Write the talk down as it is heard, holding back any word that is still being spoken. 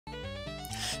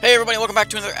Hey everybody, welcome back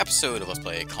to another episode of Let's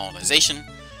Play Colonization. In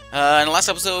the last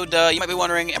episode, you might be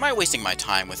wondering, am I wasting my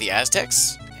time with the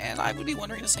Aztecs? And I would be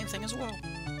wondering the same thing as well.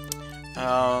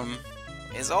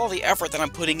 Is all the effort that I'm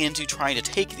putting into trying to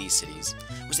take these cities,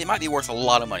 which they might be worth a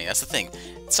lot of money, that's the thing.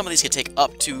 Some of these could take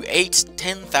up to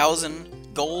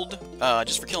 10,000 gold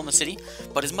just for killing the city,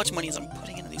 but as much money as I'm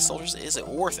putting into these soldiers, is it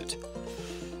worth it?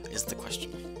 Is the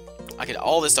question.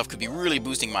 All this stuff could be really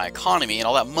boosting my economy, and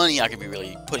all that money I could be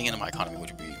really putting into my economy,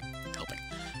 which would be helping.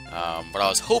 What I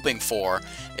was hoping for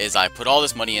is I put all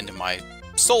this money into my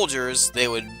soldiers, they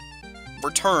would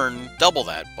return double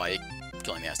that by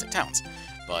killing the Aztec towns.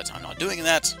 But I'm not doing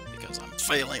that, because I'm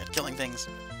failing at killing things.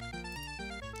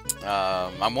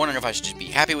 I'm wondering if I should just be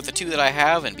happy with the two that I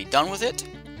have and be done with it.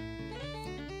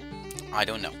 I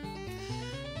don't know.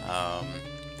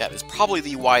 That is probably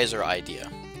the wiser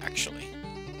idea, actually.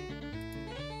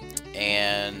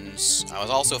 And I was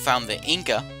also found the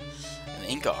Inca, and the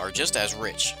Inca are just as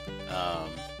rich.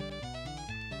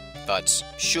 But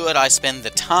should I spend the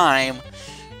time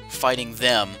fighting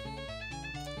them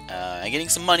and getting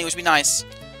some money, which would be nice,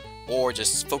 or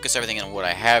just focus everything on what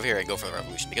I have here and go for the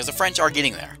revolution? Because the French are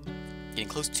getting there, getting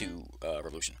close to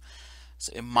revolution.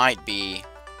 So it might be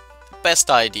the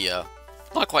best idea,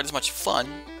 not quite as much fun,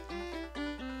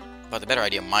 but the better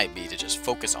idea might be to just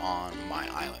focus on my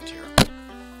island here.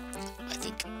 I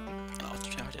think I'll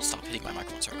try to stop hitting my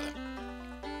microphone. Sorry about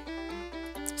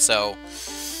that. So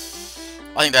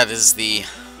I think that is I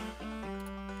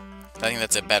think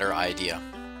that's a better idea.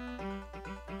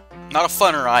 Not a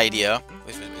funner idea.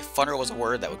 If funner was a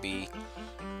word, that would be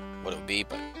what it would be.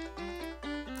 But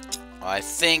I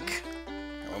think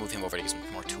I'm gonna move him over to get some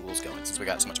more tools going since we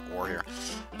got so much ore here.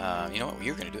 You know what?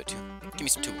 You're gonna do it too. Give me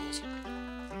some tools.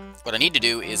 What I need to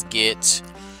do is get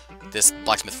this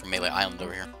blacksmith from Melee Island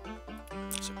over here.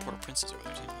 There's a Port-au-Prince over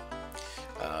there too.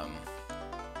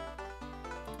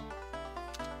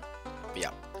 But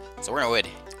yeah, so we're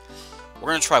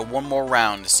gonna try one more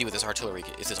round to see what this artillery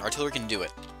if this artillery can do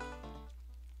it.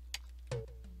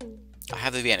 I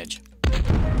have the advantage.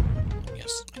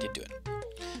 Yes, I did do it.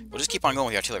 We'll just keep on going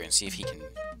with the artillery and see if he can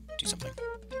do something.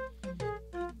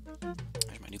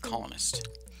 There's my new colonist.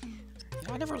 You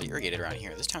know, I never really irrigated around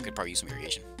here. This town could probably use some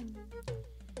irrigation.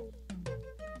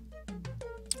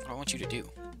 What do I want you to do?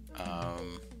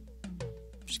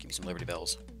 Just give me some Liberty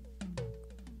Bells.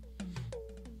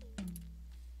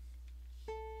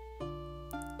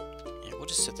 Yeah, we'll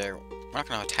just sit there. We're not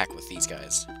going to attack with these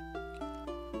guys.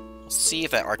 We'll see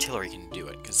if that artillery can do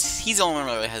it, because he's the only one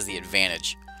that has the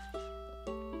advantage.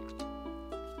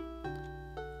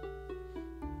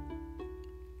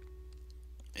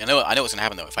 I know what's going to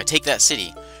happen, though. If I take that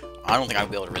city, I don't think I'll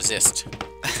be able to resist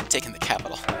taking the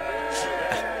capital.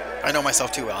 I know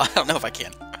myself too well. I don't know if I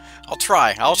can. I'll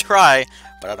try,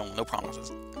 but I don't. No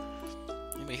promises.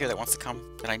 Anybody here that wants to come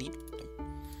that I need?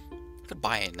 I could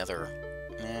buy another.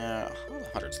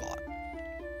 100's a lot.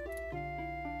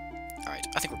 All right,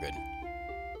 I think we're good.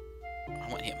 I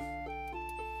want him.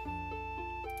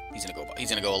 He's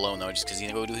gonna go alone though, just because he's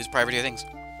gonna go do his privateer things.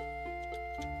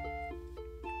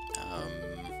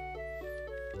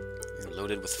 You're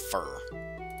loaded with fur.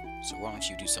 So why don't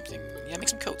you do something? Yeah, make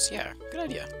some coats. Yeah, good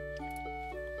idea.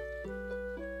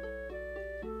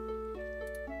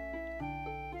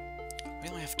 We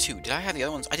only have two. Did I have the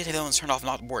other ones? I did have the other ones turned off,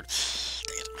 not board.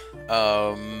 Dang it.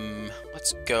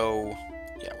 Let's go.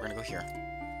 Yeah, we're gonna go here.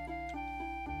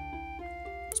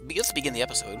 Let's begin the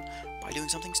episode by doing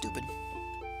something stupid.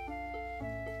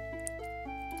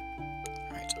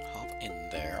 Alright, hop in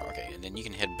there. Okay, and then you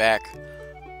can head back.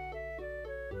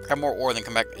 Grab more ore, then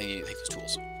come back and you take those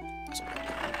tools. That's okay.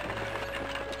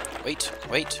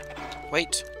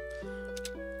 Wait.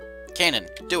 Cannon,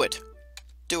 do it.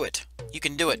 Do it. You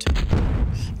can do it.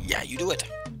 Yeah, you do it.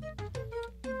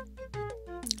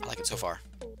 I like it so far.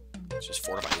 Let's just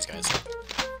fortify these guys.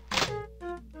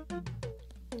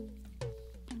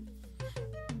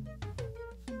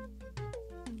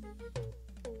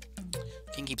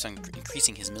 King keeps on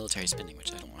increasing his military spending,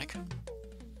 which I don't like.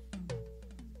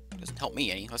 Doesn't help me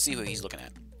any. Let's see who he's looking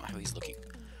at. How he's looking.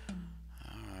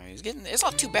 He's getting. It's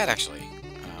not too bad actually.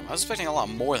 I was expecting a lot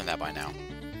more than that by now.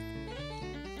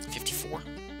 54.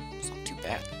 It's not too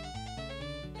bad.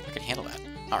 I can handle that.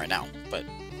 Not right now, but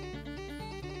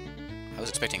I was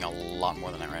expecting a lot more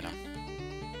than that right now.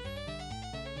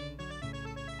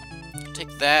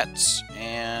 Take that,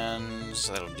 and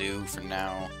so that'll do for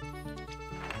now.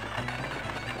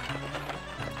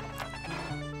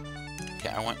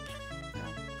 Okay,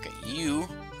 okay, you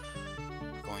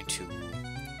are going to.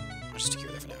 I'll just stick you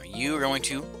there for now. You are going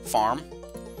to farm.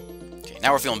 Okay,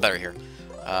 now we're feeling better here.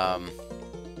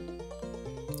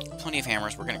 plenty of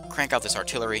hammers. We're gonna crank out this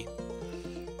artillery.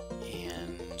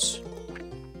 And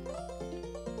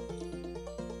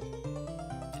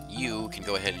you can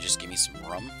go ahead and just give me some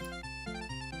rum.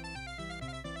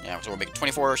 Yeah, so we're making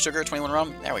 24 sugar, 21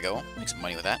 rum. There we go. Make some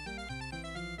money with that.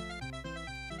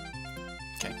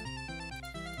 Okay.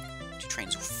 2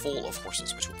 trains full of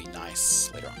horses, which will be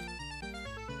nice later on.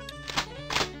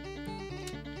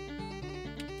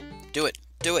 Do it!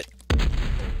 Do it!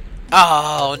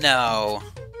 Oh, no!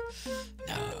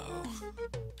 No.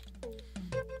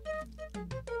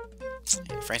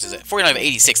 Yeah, France is at 49 of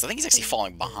 86. I think he's actually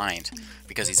falling behind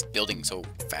because he's building so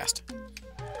fast.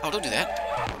 Oh, don't do that.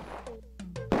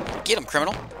 Get him,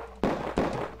 criminal!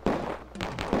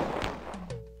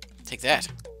 Take that.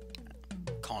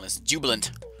 Colonist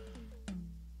jubilant.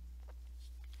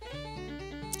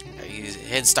 His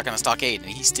head's stuck in a stockade, and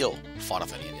he still fought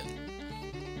off an Indian.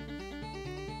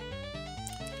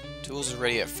 Tools are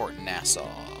ready at Fort Nassau.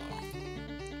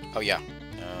 Oh, yeah.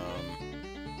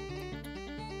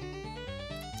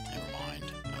 Never mind.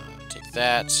 Take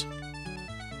that.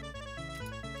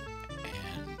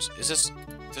 And is this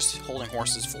just holding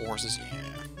horses, full horses? Yeah.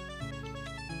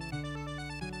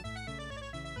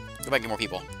 Go back and get more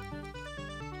people.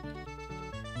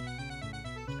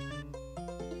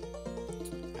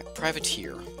 Right,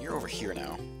 privateer. You're over here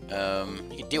now.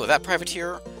 You can deal with that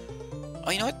privateer. Oh,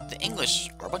 you know what? The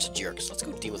English are a bunch of jerks. Let's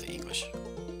go deal with the English.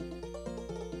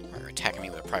 They're attacking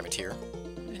me with a privateer. I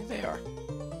think they are.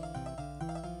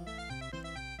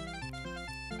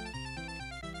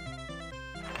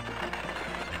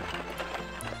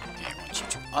 Okay, I want you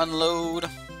to unload.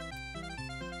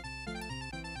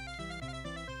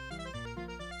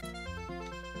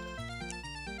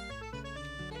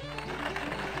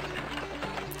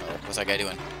 Oh, what's that guy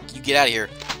doing? You get out of here.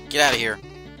 Get out of here.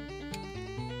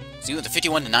 So he's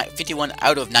 51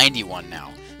 out of 91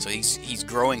 now. So he's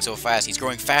growing so fast. He's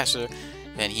growing faster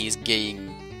than he's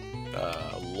getting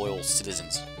loyal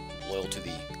citizens, loyal to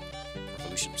the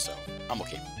revolution. So I'm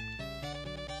okay.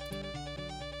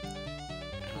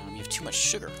 You have too much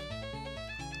sugar.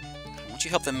 Why don't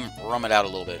you help them rum it out a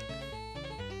little bit?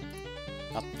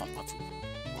 Not food.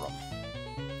 Rum.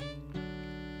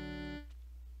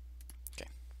 Okay.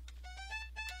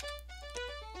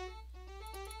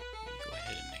 Go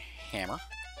ahead and hammer.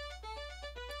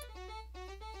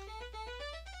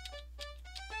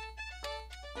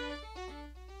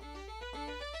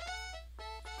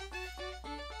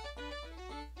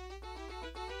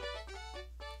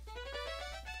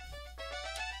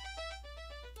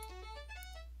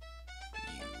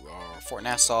 You are Fort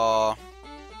Nassau. Oh,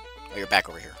 you're back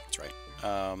over here. That's right.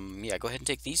 Yeah, go ahead and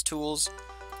take these tools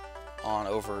on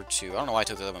over to... I don't know why I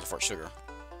took the other one to Fort Sugar.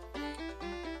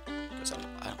 Because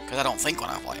I don't think when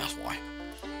I play, that's why.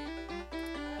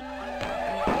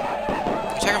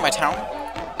 You're attacking my town?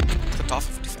 Clicked off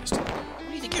too fast. What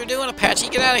do you think you're doing, Apache?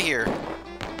 Get out of here!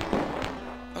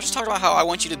 I was just talking about how I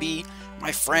want you to be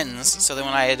my friends, so that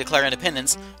when I declare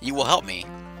independence, you will help me.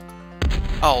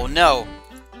 Oh, no!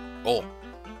 Oh.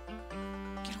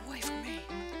 Get away from me.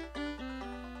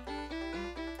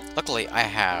 Luckily, I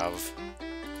have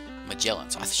Magellan,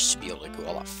 so I should be able to go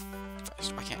a lot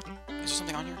faster. I can't. Is there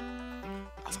something on here?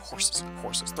 Oh, the horses.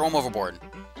 Horses. Throw them overboard.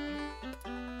 Can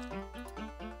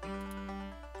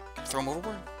I throw them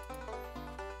overboard?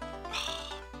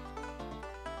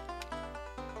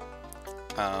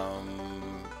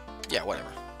 Yeah,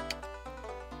 whatever.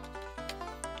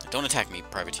 Don't attack me,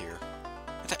 privateer.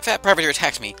 If that privateer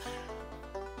attacks me,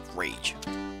 rage.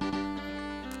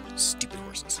 Stupid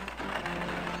horses.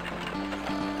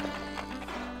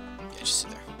 Yeah, just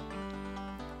sit there.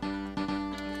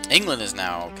 England is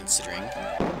now considering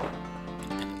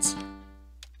independence.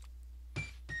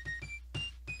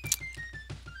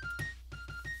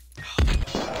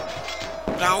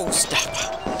 No, stop!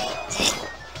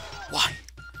 Why?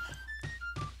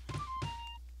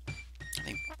 I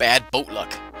think bad boat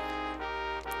luck.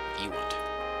 England.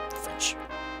 French.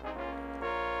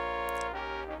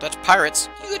 Dutch pirates?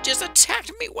 You just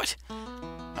attacked me? What?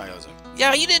 Oh,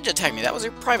 yeah, you did attack me. That was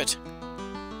a private.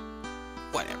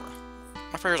 Whatever.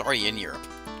 My pirate's already in Europe.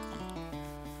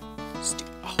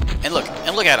 Stupid. Oh, and look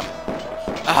at him.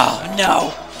 Oh,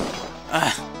 no.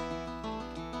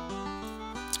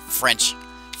 French.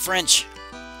 French.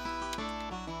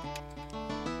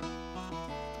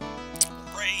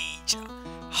 Rage.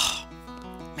 Oh,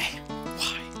 man,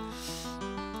 why?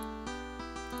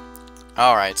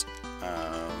 Alright.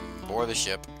 Board the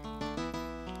ship.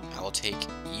 I will take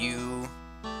you.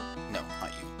 No,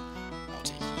 not you. I'll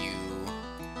take you.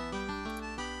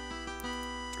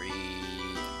 3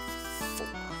 and 4.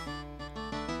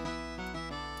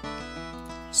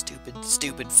 Stupid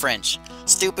Stupid French.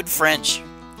 Stupid French.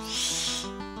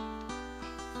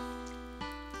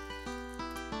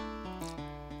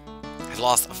 I've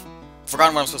lost...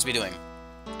 forgotten what I'm supposed to be doing.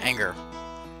 Anger.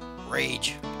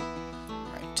 Rage.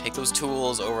 Alright, take those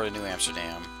tools over to New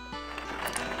Amsterdam.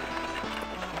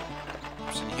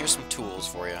 So here's some tools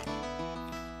for you.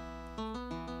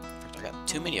 I got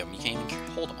too many of them. You can't even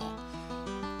hold them all.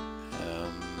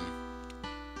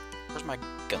 Where's my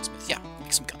gunsmith? Yeah,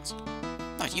 make some guns.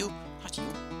 Not you. Not you.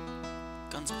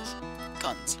 Gunsmith.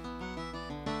 Guns.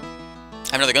 I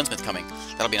have another gunsmith coming.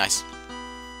 That'll be nice.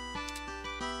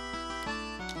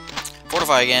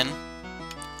 Fortify again.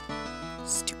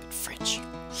 Stupid French.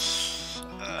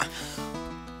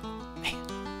 Man.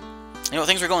 You know,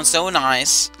 things were going so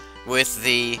nice with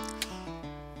the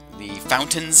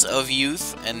fountains of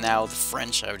youth, and now the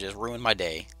French have just ruined my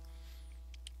day.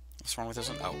 What's wrong with this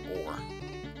one? Oh, ore.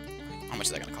 How much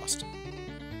is that going to cost?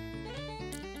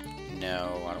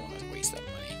 No, I don't want to waste that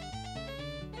money.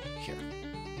 Here.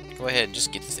 Go ahead and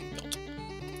just get this thing built.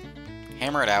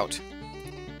 Hammer it out.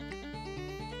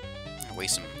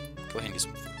 Waste some... Go ahead and get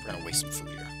some food. We're going to waste some food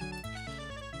here.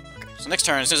 Okay, so next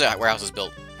turn, as soon as that warehouse is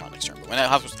built... Not next turn, but when that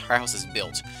warehouse is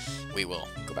built, we will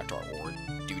go back to our ore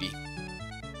duty.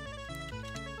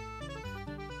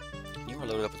 You are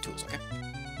loaded up with tools, okay?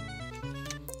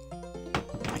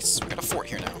 Nice. We got a fort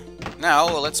here now. Now,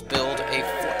 let's build a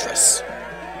fortress.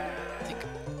 I think.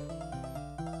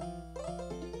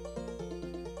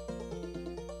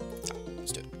 Oh,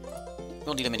 let's do it.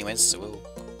 We'll need them anyways, so we'll go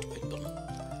ahead and build them.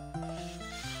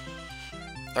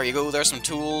 There you go, there's some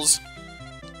tools.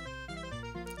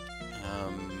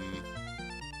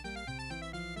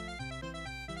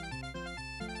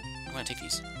 I'm gonna take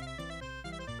these.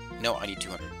 No, I need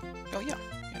 200. Oh, yeah.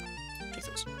 Yeah. Take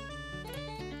those.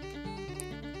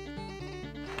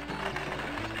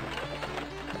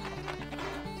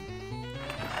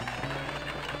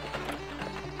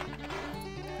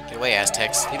 Get away,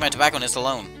 Aztecs. Leave my tobacconist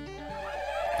alone.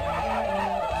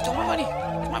 Steal my money.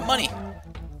 It's my money.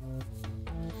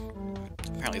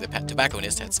 Apparently the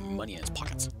tobacconist had some money in his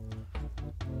pockets.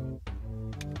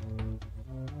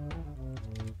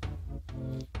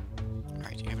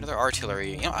 Alright, you have another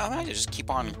artillery. You know, I might just keep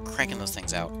on cranking those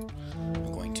things out.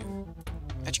 I'm going to.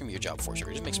 That's gonna be your job for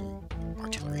sure. Just make some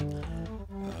artillery.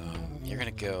 You're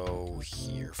gonna go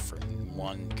here for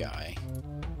one guy.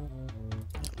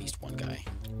 At least one guy.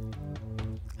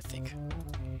 I think.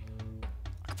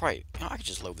 I could probably... You know, I could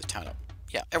just load the town up.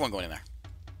 Yeah, everyone going in there.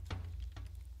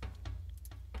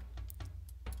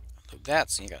 Load that,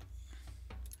 so you got...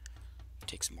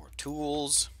 Take some more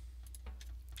tools.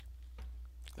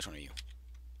 Which one are you?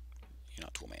 You're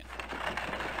not tool man.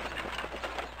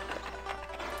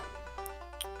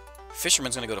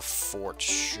 Fisherman's gonna go to Fort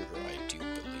Sugar, I do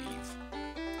believe.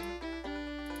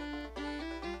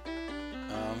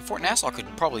 Fort Nassau could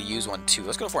probably use one too.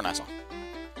 Let's go to Fort Nassau.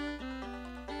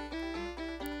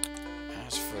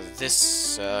 As for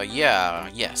this, yeah,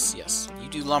 yes. You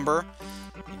do lumber,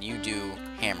 and you do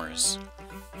hammers.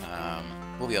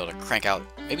 We'll be able to crank out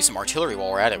maybe some artillery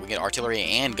while we're at it. We get artillery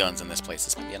and guns in this place.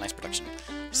 This might be a nice production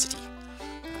city.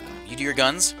 You do your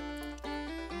guns.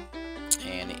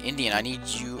 And Indian, I need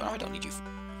you... Oh, I don't need you.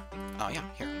 Oh, yeah,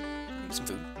 here. Get some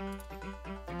food.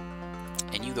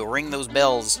 And you go ring those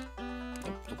bells.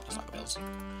 Nope, that's not the bells.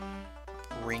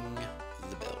 Ring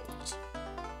the bells.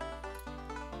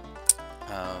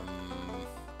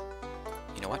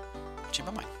 You know what? I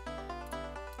changed my mind.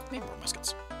 Maybe more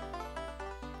muskets.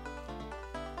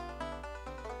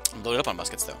 I'm loaded up on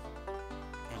muskets, though.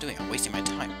 What am I doing? I'm wasting my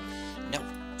time. No,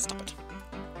 stop it.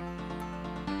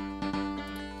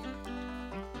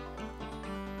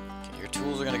 Okay, your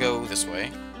tools are gonna go this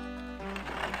way.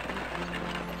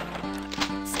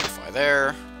 Fortify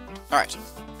there. Alright.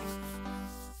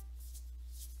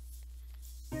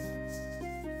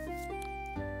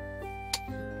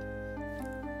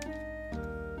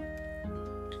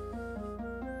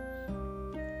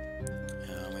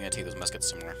 We're gonna take those muskets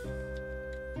somewhere.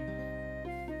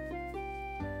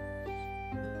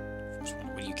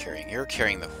 What are you carrying? You're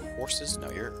carrying the horses?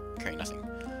 No, you're carrying nothing.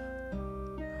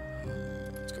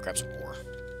 Let's go grab some ore.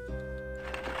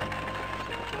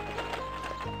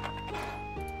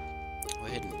 Go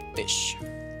ahead and fish.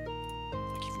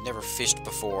 Like you've never fished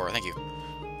before. Thank you.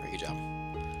 Very good job.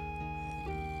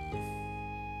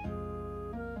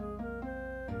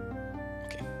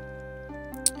 Okay.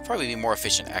 It'd probably be more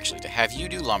efficient, actually, to have you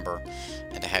do lumber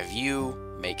and to have you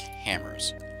make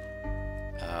hammers.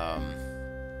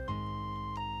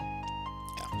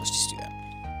 Yeah, let's just do that.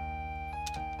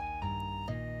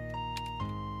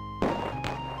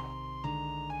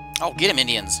 Oh, get him,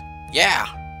 Indians! Yeah!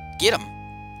 Get him!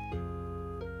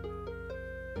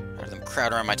 Let them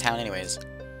crowd around my town anyways.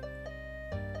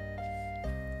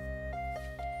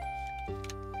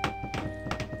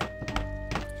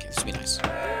 Okay, this would be nice.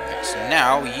 Okay, so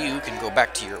now you can go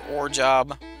back to your ore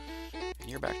job. And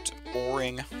you're back to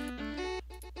oring.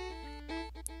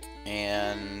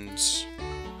 And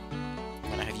I'm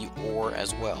gonna have you ore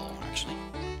as well, actually.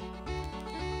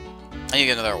 I need to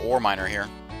get another ore miner here.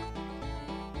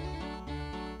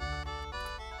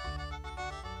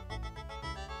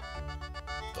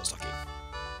 Put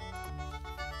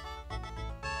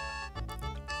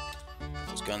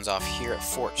those guns off here at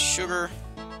Fort Sugar.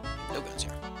 No guns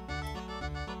here.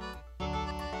 I'm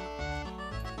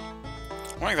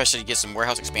wondering if I should get some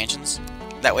warehouse expansions.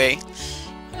 That way,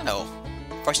 I don't know.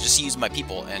 If I should just use my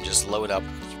people and just load up.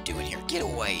 What are you doing here? Get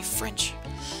away, French.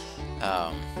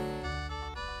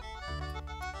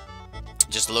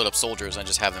 Just load up soldiers and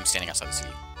just have them standing outside the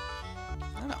city.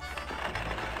 I don't know.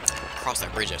 Cross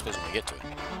that bridge, I suppose, when we get to it.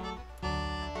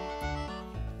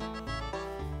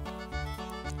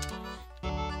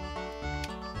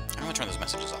 I'm gonna turn those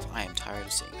messages off. I am tired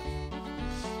of seeing them.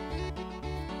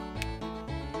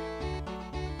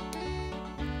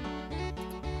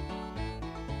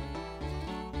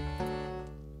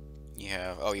 You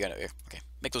have... Oh, you got it. Okay.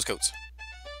 Make those coats.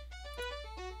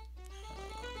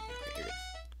 Okay, you're good.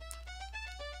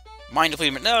 Mine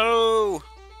depleted. No!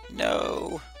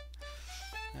 No!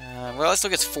 Well, it still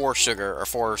gets 4 sugar, or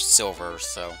 4 silver,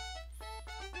 so...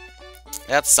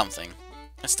 That's something.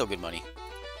 That's still good money.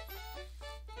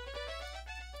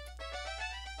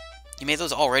 You made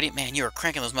those already? Man, you are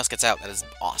cranking those muskets out. That is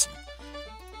awesome.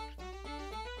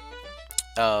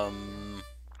 I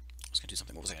was gonna do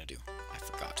something. What was I gonna do? I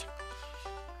forgot.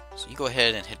 So you go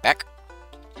ahead and head back.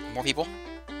 More people.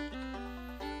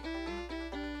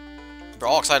 We're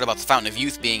all excited about the Fountain of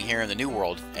Youth being here in the New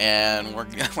World, and we're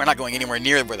not going anywhere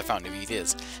near where the Fountain of Youth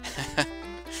is.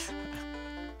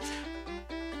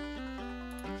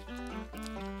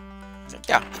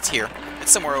 Yeah, it's here.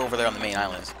 It's somewhere over there on the main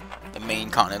island. The main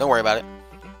continent. Don't worry about it.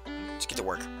 Just get to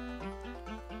work.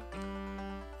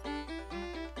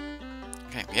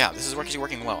 Okay, yeah, this is actually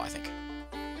working well, I think.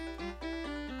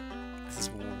 This is...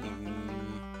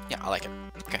 yeah, I like it.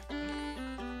 Okay.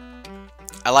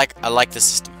 I like this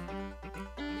system.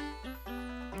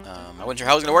 I wasn't sure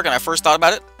how it was going to work when I first thought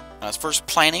about it. When I was first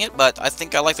planning it, but I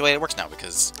think I like the way it works now,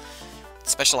 because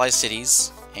specialized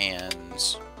cities,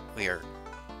 and we are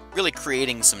really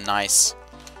creating some nice...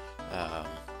 we're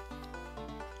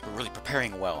really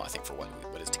preparing well, I think, for what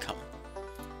is to come.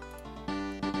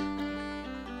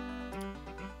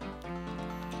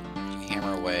 You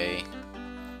hammer away.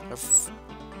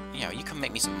 You know, you can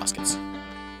make me some muskets.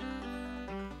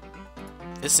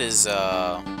 This is,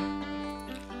 I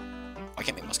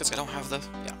can't make muskets, I don't have the...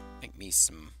 Yeah, make me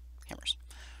some hammers.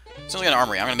 As soon as I get an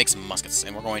armory, I'm going to make some muskets,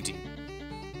 and we're going to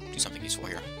do something useful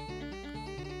here.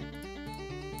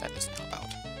 That doesn't help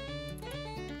out.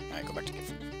 Alright, go back to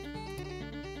gift.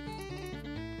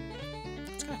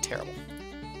 It's kind of terrible.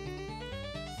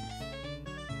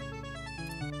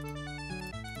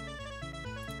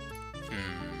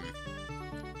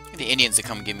 Get the Indians to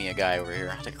come give me a guy over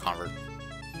here. I'll take a convert.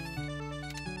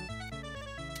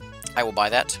 I will buy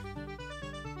that.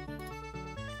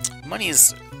 Money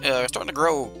is starting to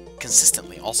grow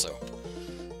consistently, also.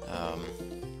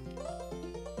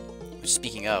 Which,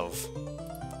 speaking of,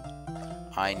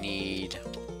 I need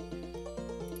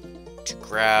to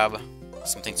grab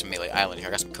some things from Melee Island here.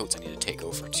 I got some coats I need to take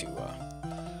over to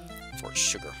Fort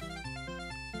Sugar.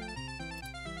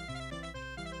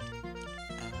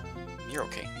 You're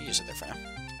okay. You just sit there for now.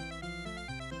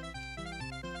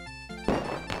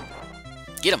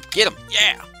 Get him! Get him!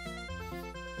 Yeah!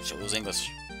 Show those English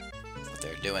what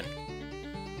they're doing.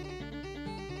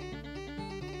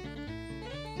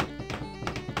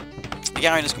 The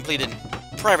iron is completed.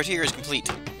 Privateer is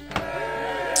complete.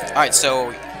 Alright, so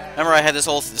remember I had this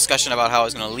whole discussion about how I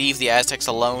was going to leave the Aztecs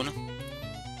alone?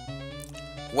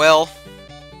 Well,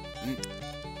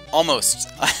 almost.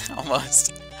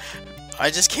 Almost. I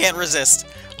just can't resist.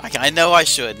 I know I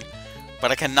should,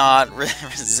 but I cannot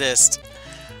resist.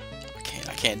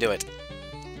 I can't do it.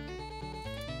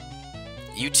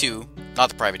 You two, not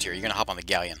the privateer, you're going to hop on the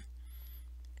galleon.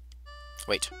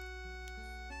 Wait.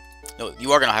 No,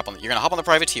 you are going to hop on you're going to hop on the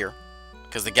privateer,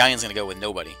 because the galleon's going to go with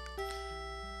nobody.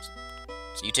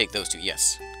 So you take those two,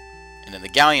 yes. And then the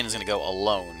galleon is going to go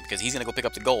alone, because he's going to go pick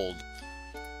up the gold.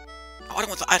 Oh, I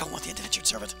don't want the indentured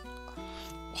servant.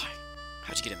 Why?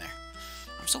 How'd you get in there?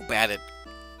 I'm so bad at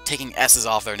taking S's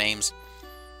off their names.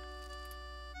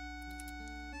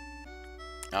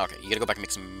 Okay, you gotta go back and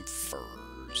make some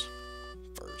furs.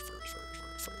 Furs.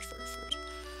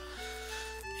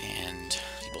 And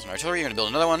people's artillery. You're gonna build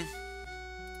another one.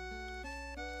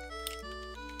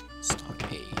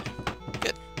 Stockade.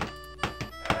 Good.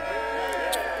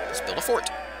 Let's build a fort.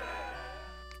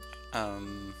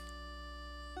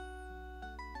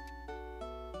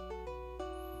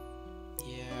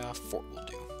 Yeah, fort will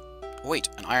do. Oh, wait,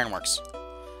 an ironworks.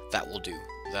 That will do.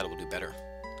 That will do better.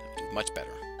 That will do much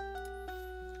better.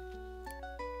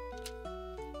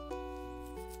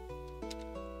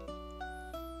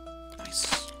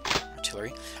 Nice.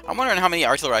 Artillery. I'm wondering how many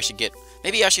artillery I should get.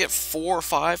 Maybe I should get 4 or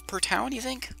 5 per town, you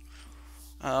think?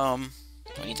 Do I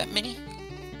need that many?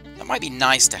 That might be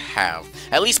nice to have.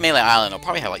 At least Melee Island. I'll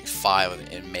probably have like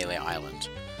 5 in Melee Island.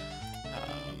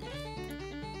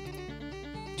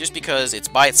 Just because it's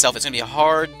by itself, it's going to be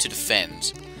hard to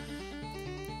defend.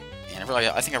 And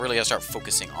I think I really got to start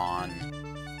focusing on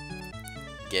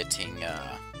getting, what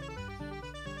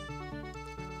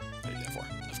did I do that for?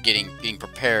 Of getting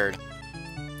prepared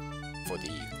for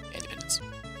the independence,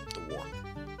 the war.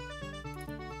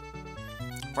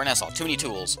 For an assault, too many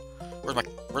tools. Where's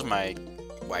my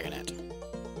wagonette?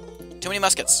 Too many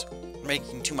muskets. We're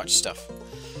making too much stuff.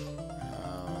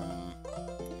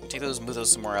 Take those, move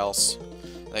those somewhere else.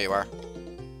 There you are.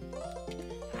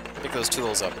 Pick those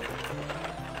tools up.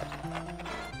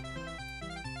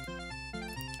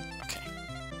 Okay.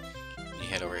 You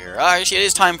head over here. Actually, it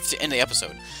is time to end the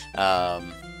episode. So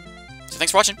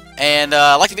thanks for watching, and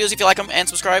like the videos if you like them, and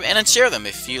subscribe, and then share them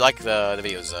if you like the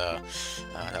videos.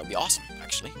 That would be awesome,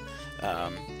 actually.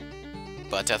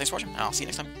 But thanks for watching, and I'll see you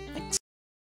next time. Thanks.